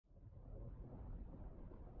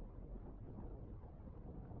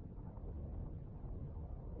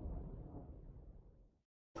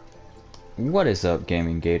What is up,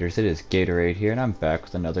 Gaming Gators? It is Gatorade here, and I'm back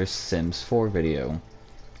with another Sims 4 video.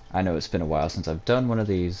 I know it's been a while since I've done one of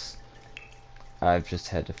these. I've just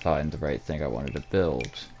had to find the right thing I wanted to build.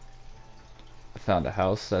 I found a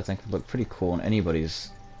house that I think would look pretty cool in anybody's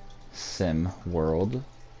Sim world.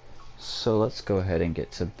 So let's go ahead and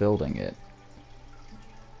get to building it.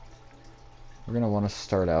 We're going to want to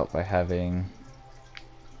start out by having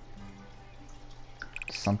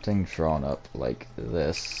something drawn up like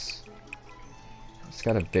this. It's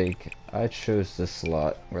got a big... I chose this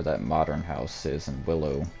lot where that modern house is in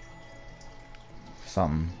Willow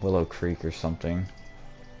Creek or something.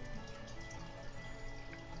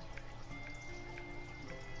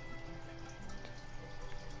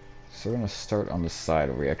 So we're going to start on the side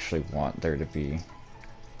where we actually want there to be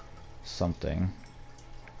something.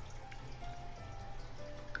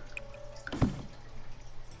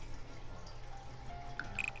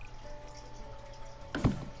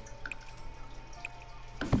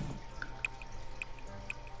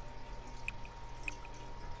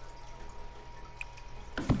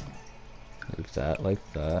 Move that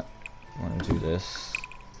like that. I want to do this.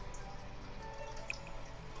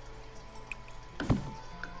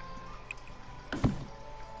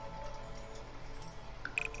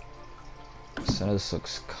 So this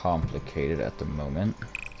looks complicated at the moment,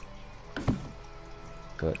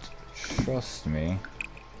 but trust me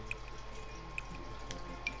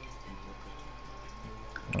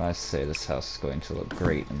when I say this house is going to look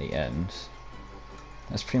great in the end.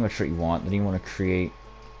 That's pretty much what you want. Then you want to create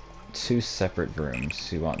two separate rooms.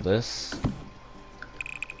 So you want this,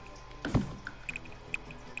 and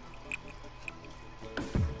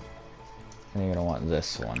you're going to want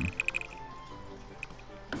this one.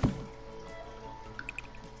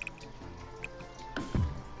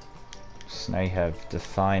 So now you have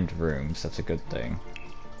defined rooms. That's a good thing.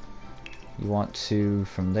 You want to,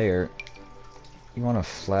 from there, you want a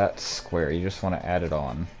flat square. You just want to add it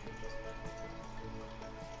on.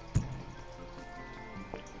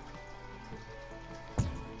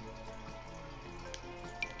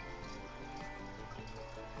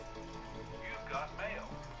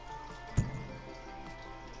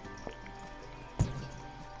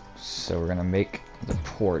 So we're gonna make the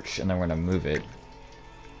porch, and then we're gonna move it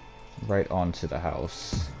right onto the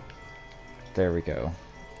house. There we go.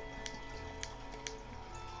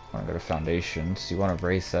 I want to go to foundations. You want to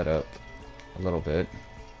raise that up a little bit.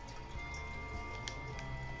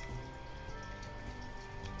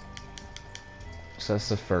 So that's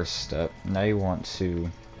the first step. Now you want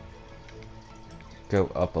to go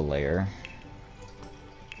up a layer.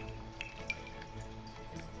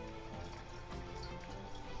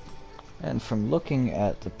 And from looking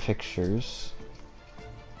at the pictures,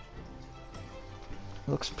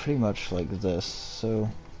 it looks pretty much like this. So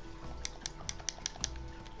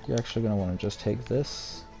you're actually going to want to just take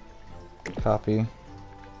this, copy,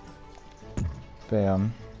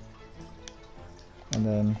 bam, and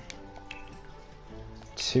then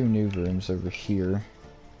two new rooms over here.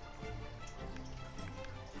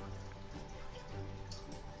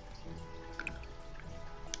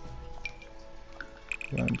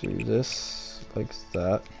 I'm going to do this like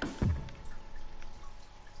that.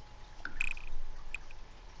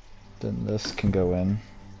 Then this can go in.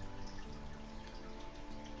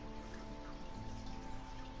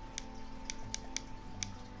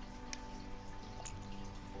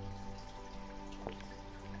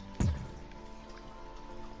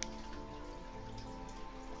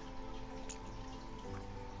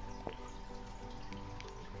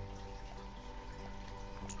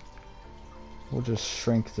 We'll just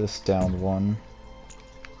shrink this down one.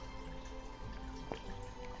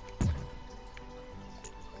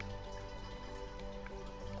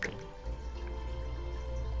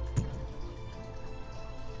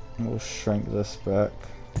 And we'll shrink this back.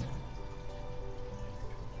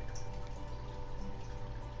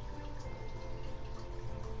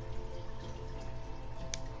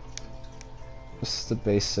 This is the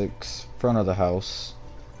basics front of the house.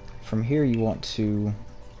 From here you want to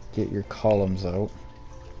get your columns out.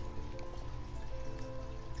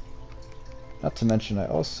 Not to mention, I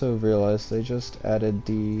also realized they just added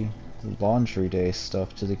the laundry day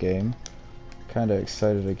stuff to the game. Kinda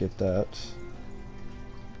excited to get that.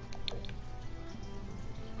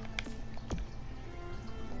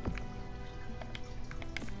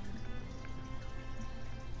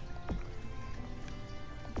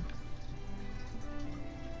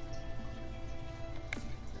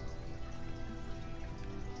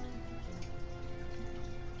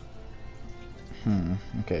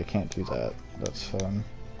 Okay, I can't do that. That's fun.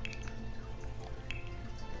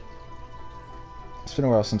 It's been a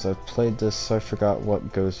while since I've played this, so I forgot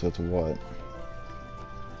what goes with what.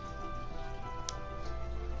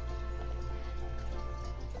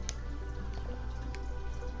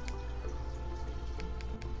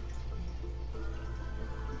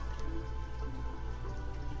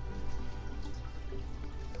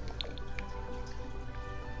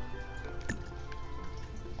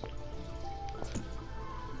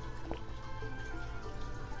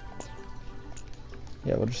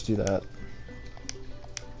 Yeah, we'll just do that.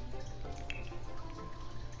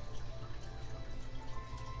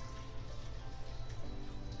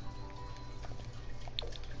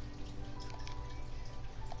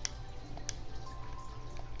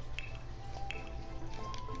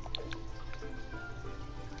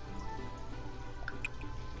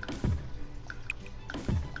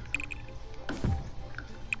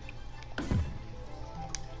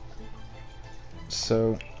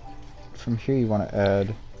 So, from here you want to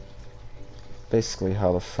add basically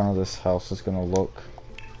how the front of this house is going to look.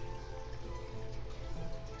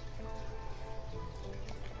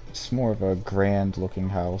 It's more of a grand looking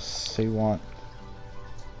house, so you want...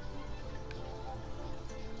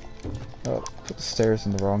 Oh, put the stairs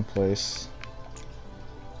in the wrong place.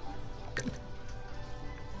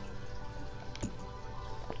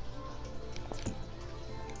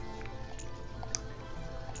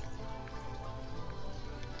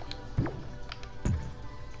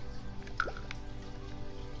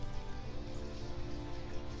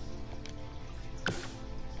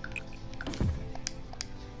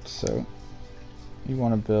 So, you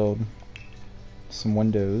want to build some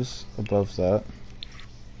windows above that.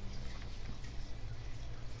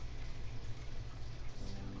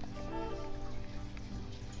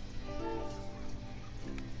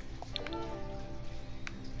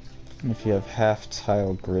 And if you have half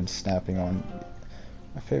tile grid snapping on,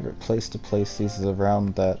 my favorite place to place these is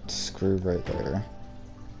around that screw right there.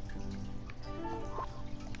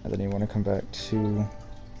 And then you want to come back to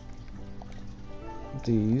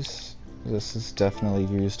these. This is definitely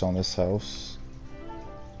used on this house.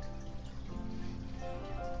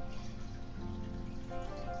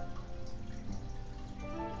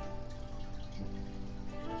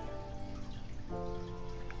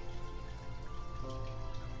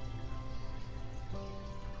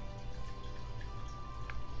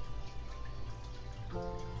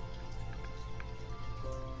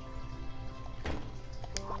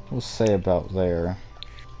 We'll say about there.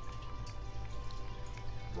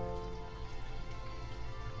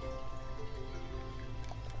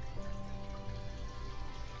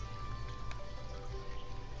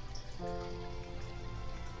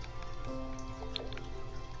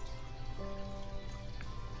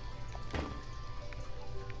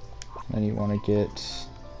 Then you want to get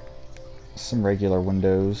some regular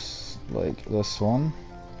windows like this one,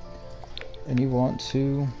 and you want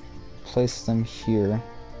to place them here.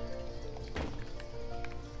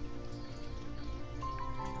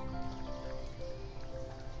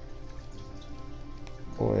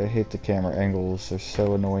 Boy, I hate the camera angles, they're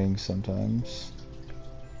so annoying sometimes.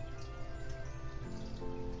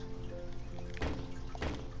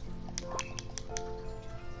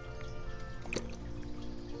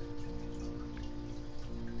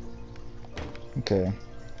 Okay,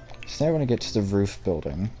 so now I want to get to the roof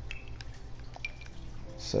building.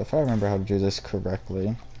 So if I remember how to do this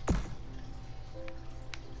correctly,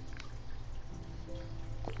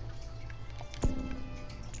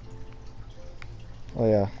 oh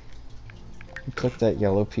yeah, you click that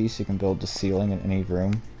yellow piece, you can build the ceiling in any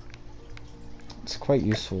room. It's quite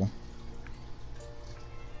useful.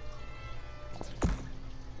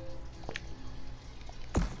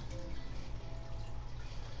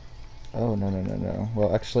 Oh, no.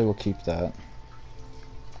 Well, actually, we'll keep that.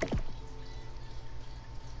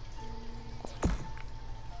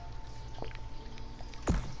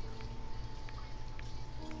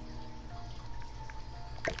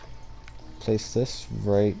 Place this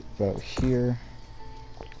right about here.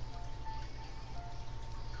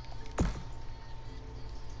 You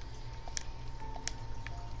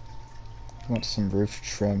want some roof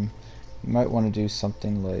trim. You might want to do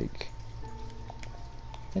something like...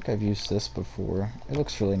 I think I've used this before. It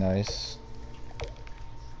looks really nice.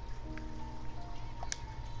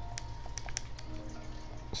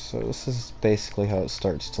 So this is basically how it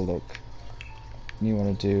starts to look. And you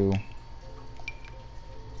want to do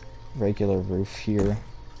regular roof here.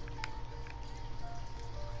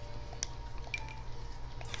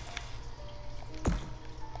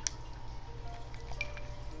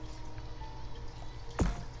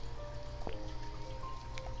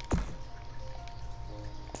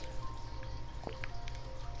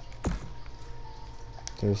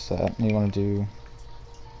 There's that, and you want to do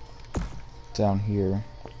down here.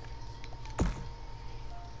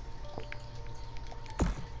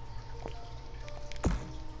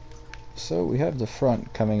 So we have the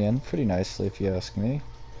front coming in pretty nicely, if you ask me.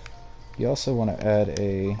 You also want to add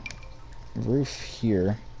a roof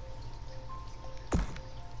here,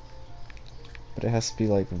 but it has to be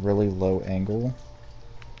like really low angle.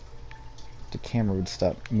 The camera would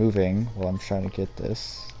stop moving while I'm trying to get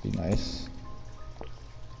this. Be nice.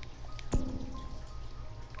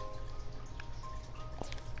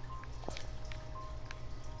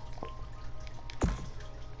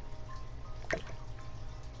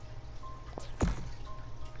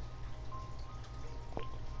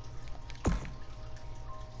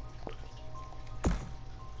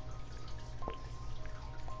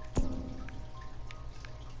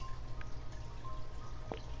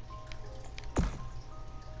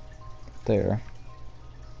 There.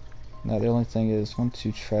 Now the only thing is, once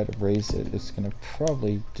you try to raise it, it's going to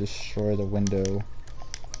probably destroy the window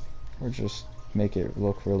or just make it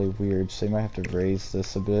look really weird, so you might have to raise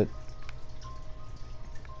this a bit.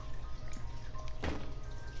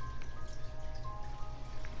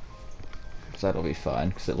 So that'll be fine,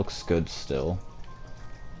 because it looks good still.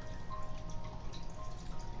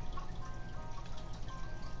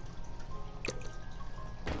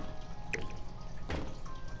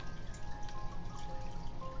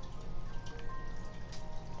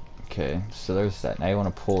 Okay, so there's that. Now you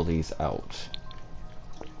want to pull these out.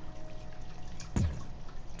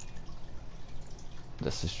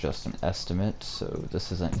 This is just an estimate, so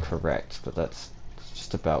this isn't correct, but that's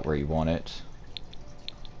just about where you want it.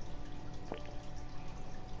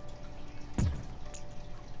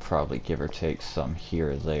 Probably give or take some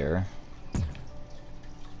here or there.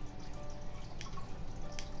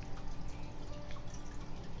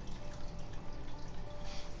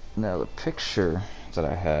 Now the picture that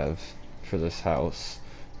I have for this house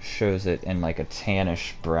shows it in like a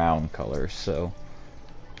tannish brown color, so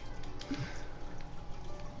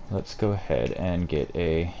let's go ahead and get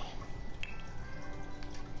a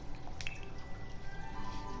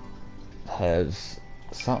has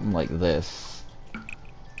something like this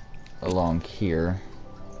along here.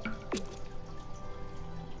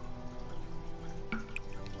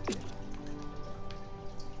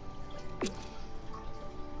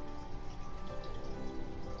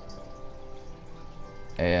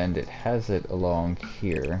 And it has it along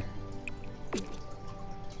here.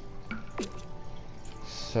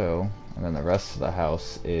 So, and then the rest of the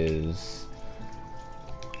house is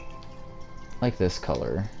like this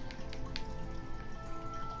color.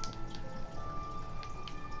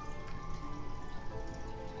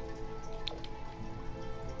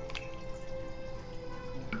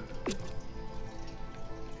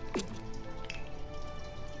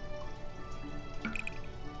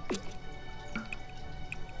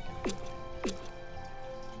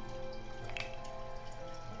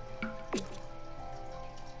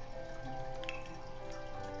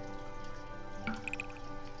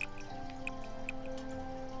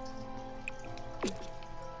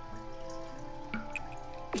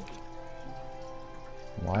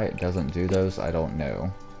 Why it doesn't do those, I don't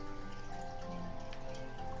know.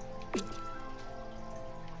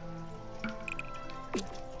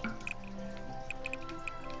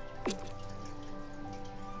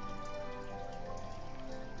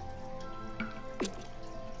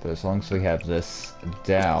 But as long as we have this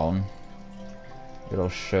down, it'll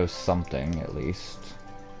show something at least.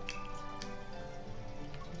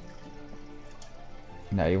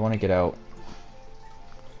 Now you want to get out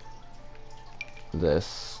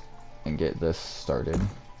this and get this started.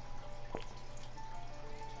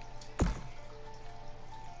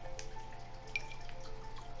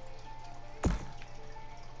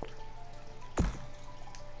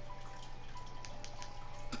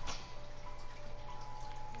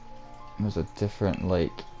 There's a different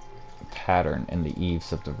like pattern in the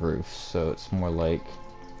eaves of the roof, so it's more like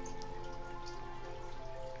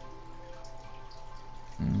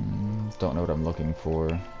don't know what I'm looking for.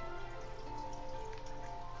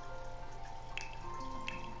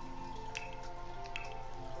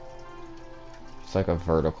 It's like a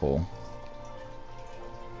vertical.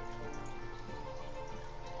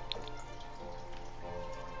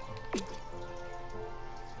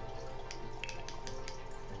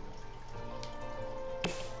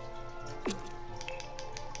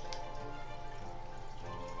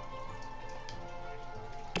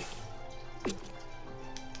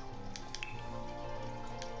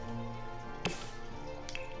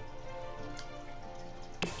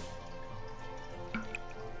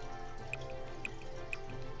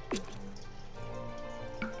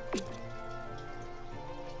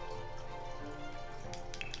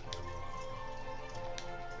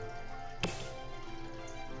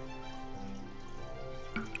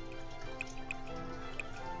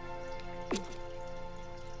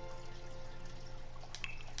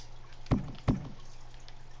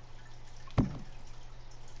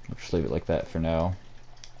 just leave it like that for now.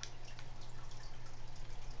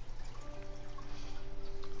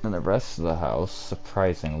 And the rest of the house,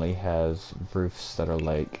 surprisingly, has roofs that are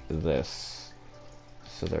like this.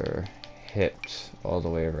 So they're hipped all the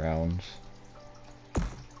way around.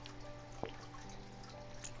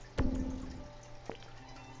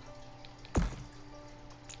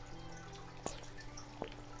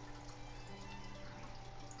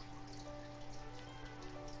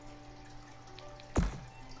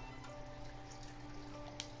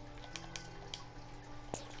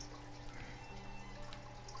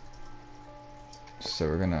 So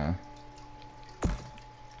we're gonna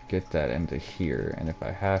get that into here, and if I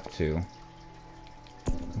have to,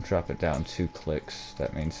 drop it down 2 clicks.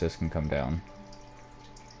 That means this can come down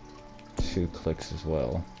 2 clicks as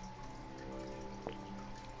well.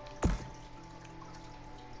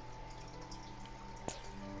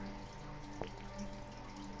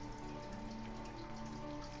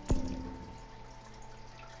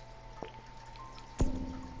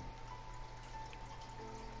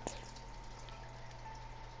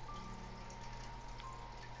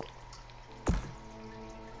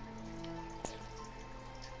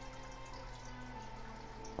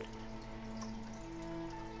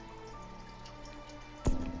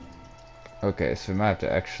 Okay, so we might have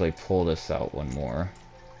to actually pull this out one more.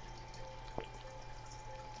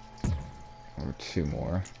 Or 2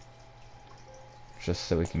 more. Just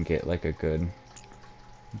so we can get like a good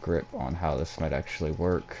grip on how this might actually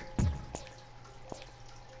work.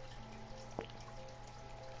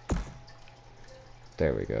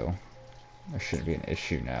 There we go. There shouldn't be an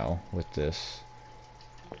issue now with this.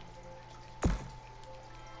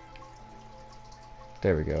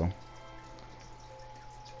 There we go.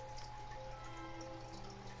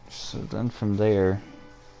 So then from there,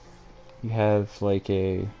 you have like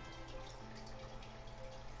a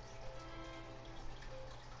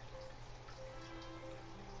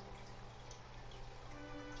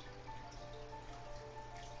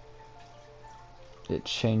it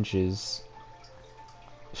changes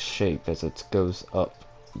shape as it goes up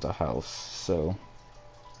the house. So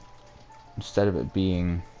instead of it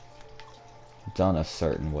being done a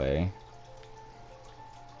certain way,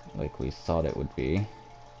 like we thought it would be,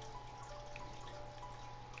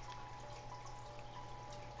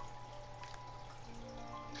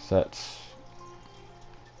 that's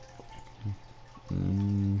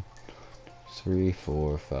 3,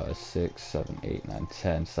 4, 5, 6, 7, 8, 9,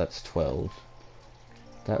 10, so that's 12.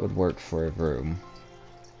 That would work for a room.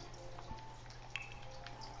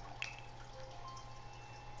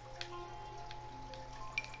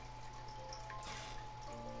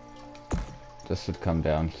 This would come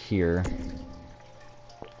down here.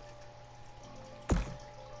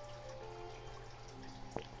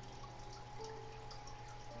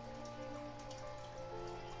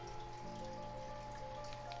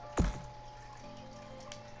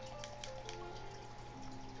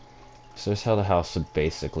 So that's how the house would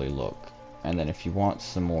basically look. And then if you want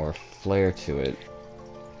some more flair to it,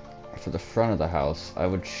 for the front of the house, I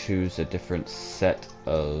would choose a different set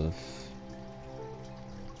of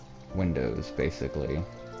windows, basically.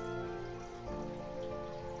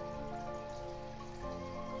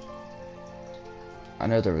 I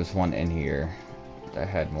know there was one in here that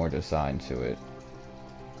had more design to it.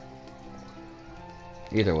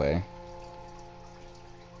 Either way.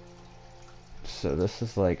 So this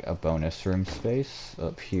is like a bonus room space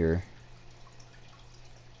up here.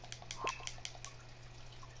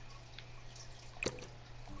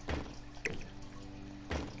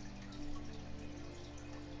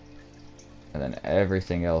 And then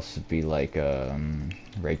everything else would be like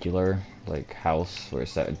regular, like house,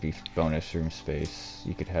 whereas that would be bonus room space.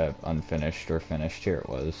 You could have unfinished or finished. Here it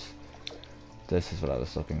was. This is what I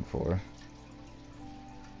was looking for.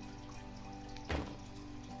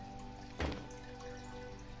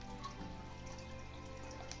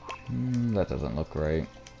 That doesn't look right.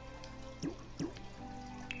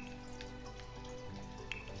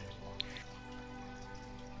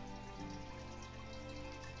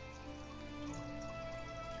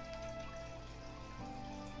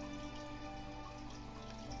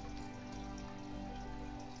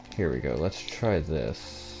 Here we go, let's try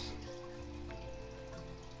this.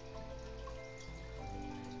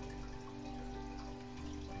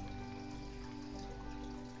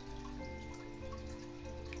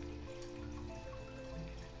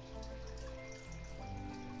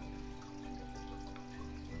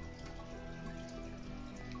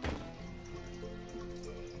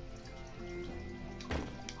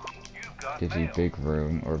 Gives you big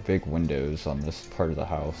room, or big windows on this part of the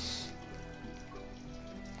house.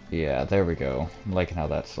 Yeah, there we go. I'm liking how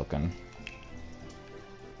that's looking.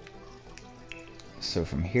 So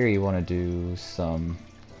from here you want to do some...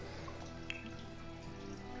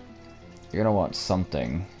 You're going to want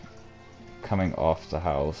something coming off the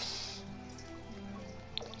house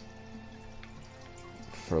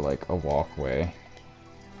for like a walkway.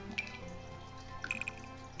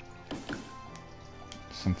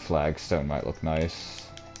 Some flagstone might look nice.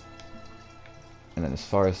 And then as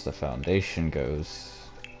far as the foundation goes,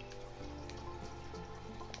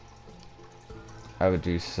 I would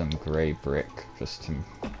do some gray brick just to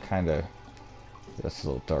kind of... That's a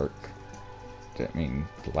little dark. I mean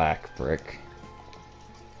black brick.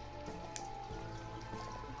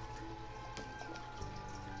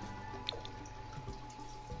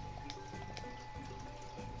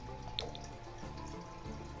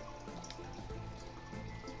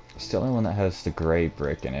 It's the only one that has the gray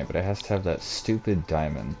brick in it, but it has to have that stupid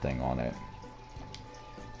diamond thing on it.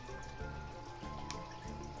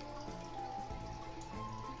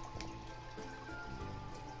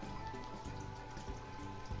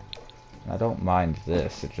 I don't mind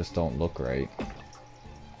this, it just don't look right.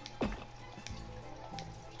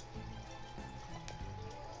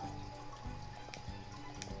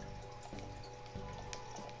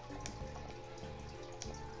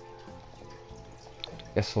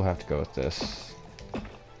 Guess we'll have to go with this.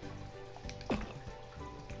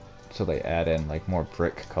 So they add in like more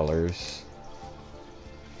brick colors.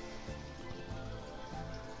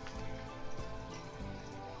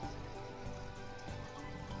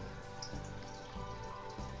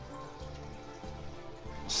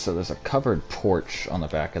 So there's a covered porch on the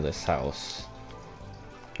back of this house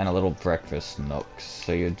and a little breakfast nook.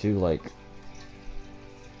 So you do like...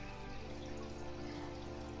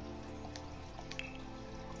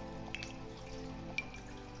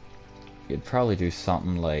 You'd probably do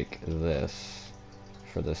something like this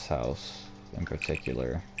for this house in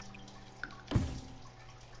particular.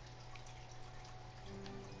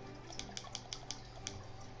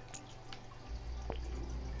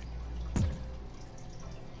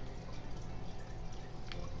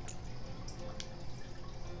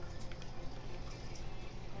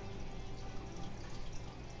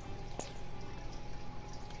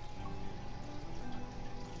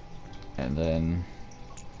 And then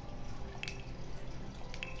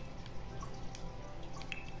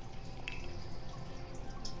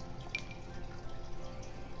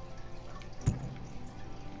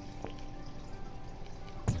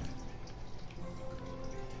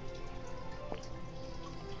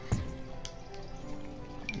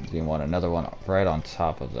you want another one right on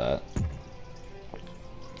top of that.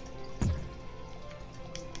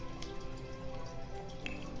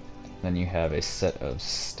 Then you have a set of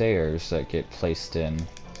stairs that get placed in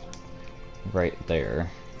right there.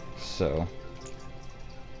 So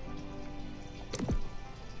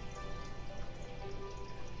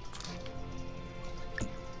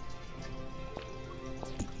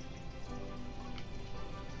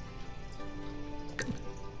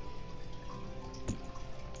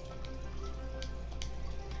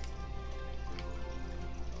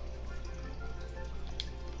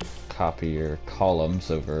copy your columns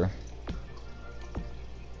over.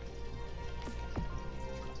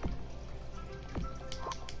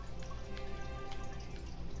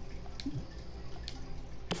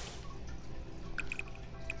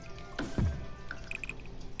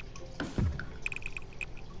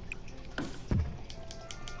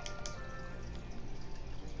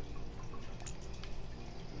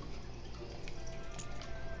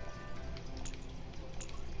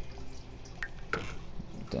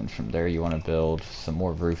 Then from there you want to build some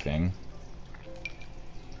more roofing.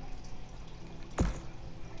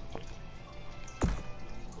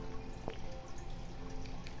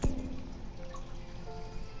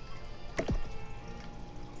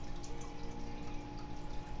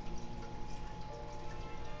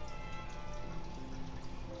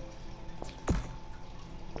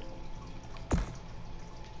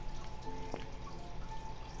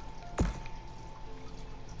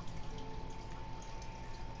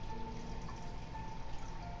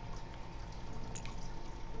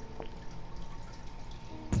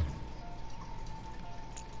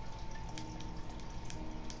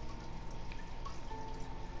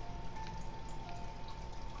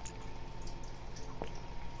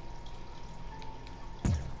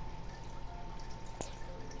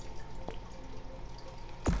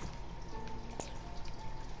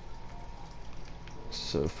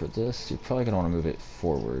 So for this, you're probably going to want to move it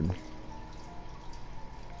forward.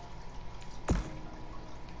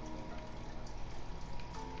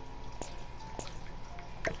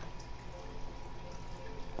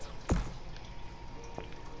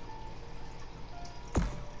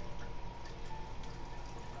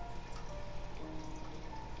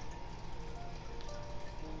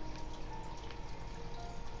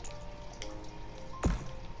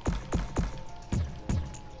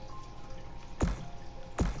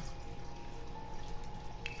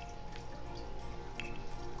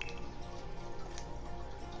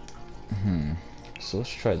 So let's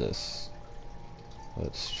try this.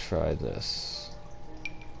 Let's try this.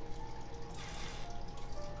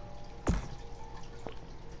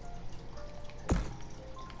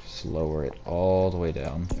 Just lower it all the way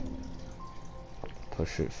down.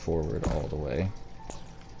 Push it forward all the way.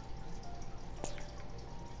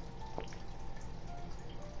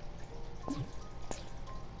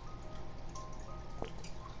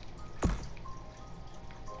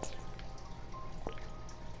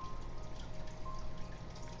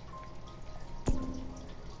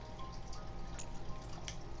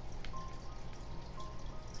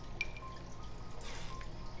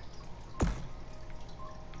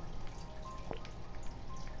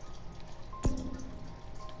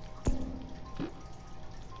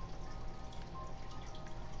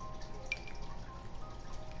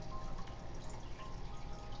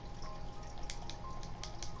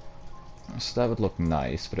 So that would look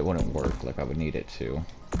nice, but it wouldn't work like I would need it to.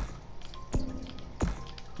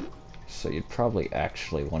 So you'd probably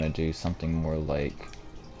actually want to do something more like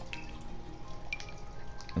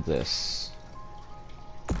this.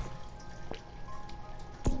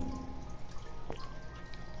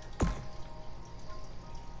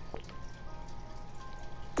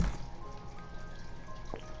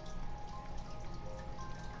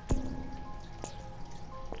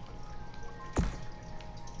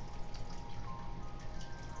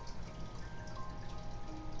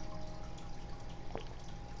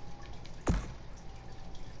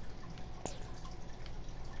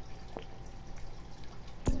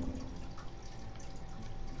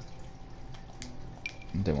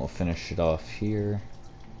 And then we'll finish it off here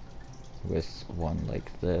with one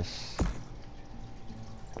like this.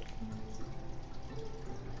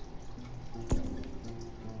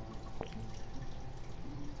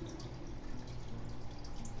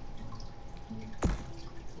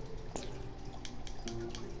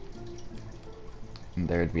 And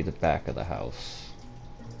there'd be the back of the house.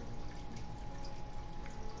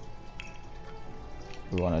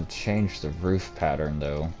 We want to change the roof pattern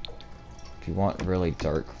though. If you want really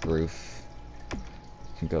dark roof, you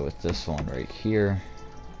can go with this one right here.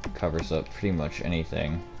 Covers up pretty much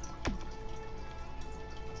anything.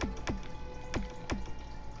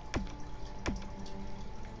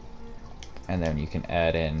 And then you can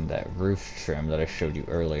add in that roof trim that I showed you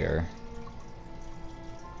earlier.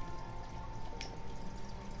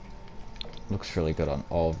 Looks really good on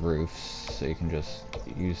all roofs, so you can just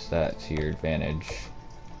use that to your advantage.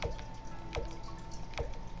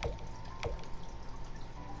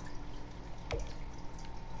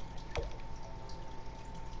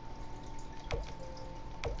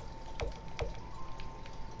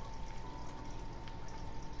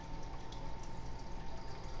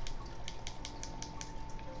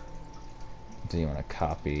 Then you want to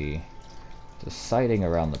copy the siding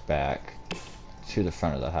around the back to the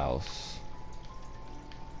front of the house.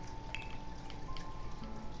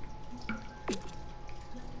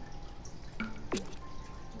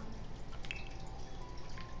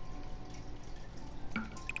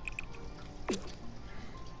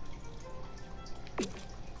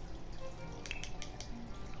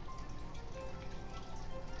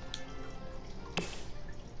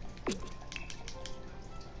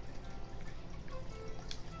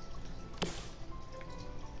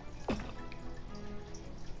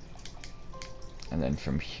 And then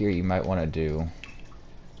from here you might want to do,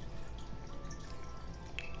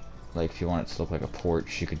 like if you want it to look like a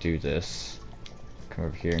porch, you could do this. Come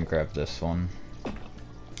over here and grab this one,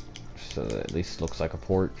 so that at least looks like a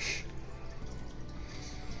porch.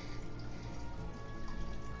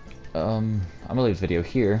 I'm gonna leave the video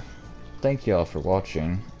here. Thank y'all for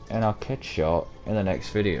watching, and I'll catch y'all in the next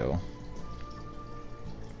video.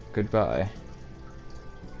 Goodbye.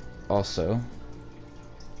 Also,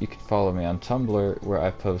 you can follow me on Tumblr where I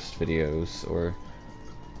post videos, or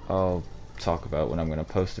I'll talk about when I'm going to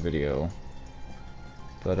post a video.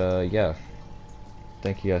 But yeah,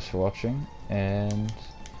 thank you guys for watching, and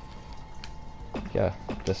yeah,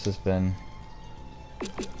 this has been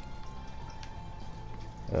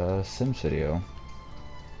a Sims video.